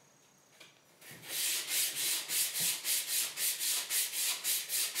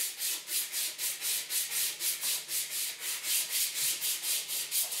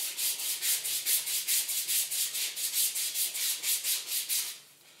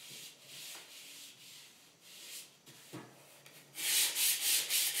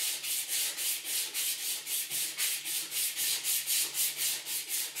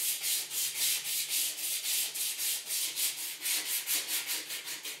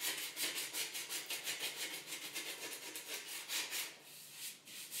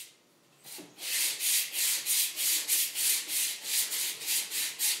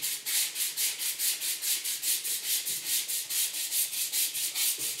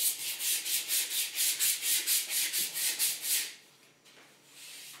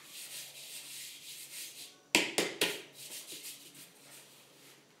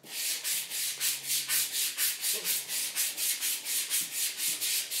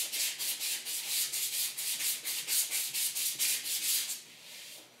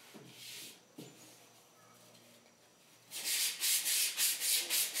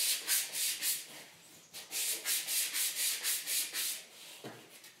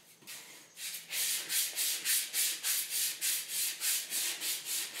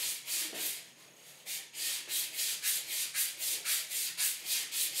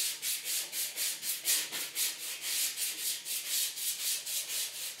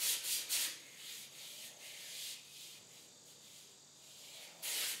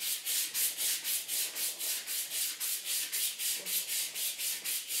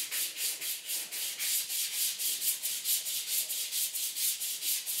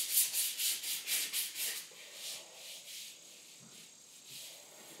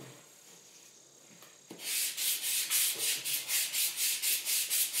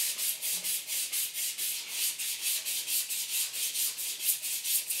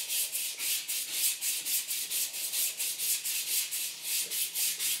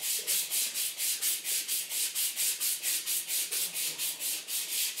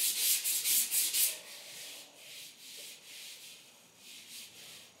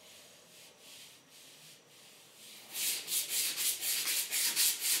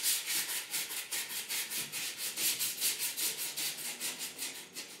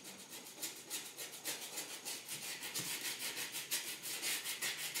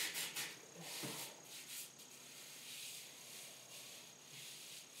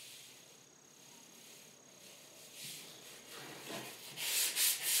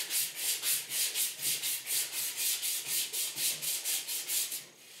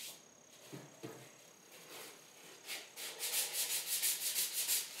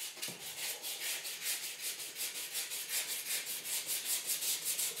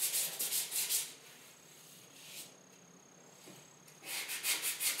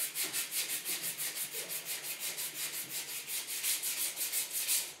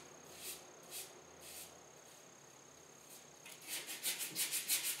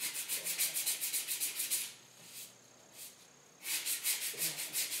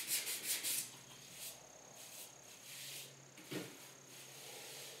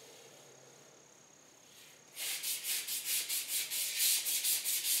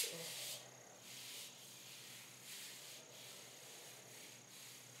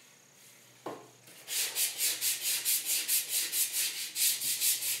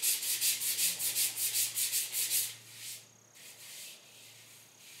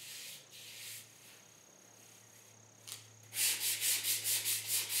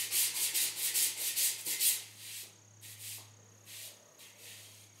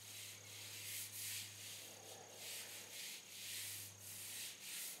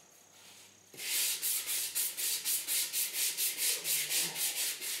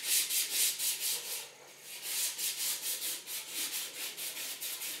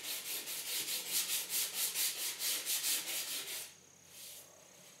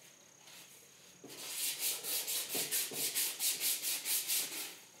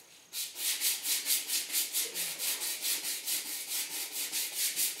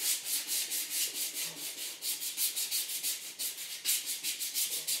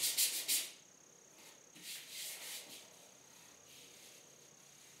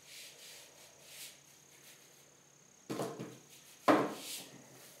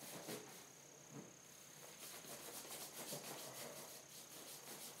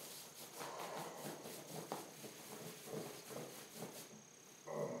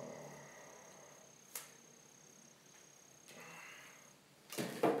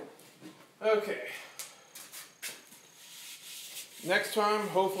 Okay. Next time,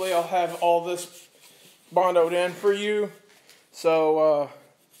 hopefully I'll have all this bondoed in for you, so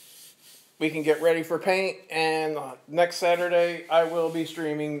we can get ready for paint. And next Saturday, I will be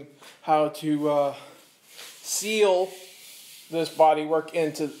streaming how to seal this bodywork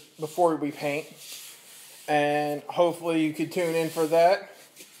into before we paint. And hopefully you could tune in for that.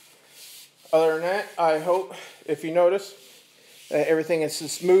 Other than that, I hope, if you notice, that everything is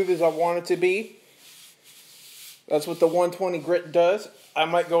as smooth as I want it to be. That's what the 120 grit does. I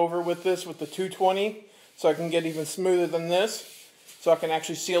might go over with this with the 220 so I can get even smoother than this, so I can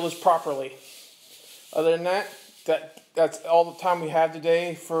actually seal this properly. Other than that, that's all the time we have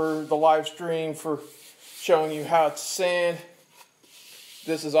today for the live stream, for showing you how to sand.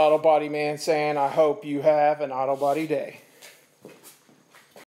 This is AutoBodyMan saying I hope you have an auto body day.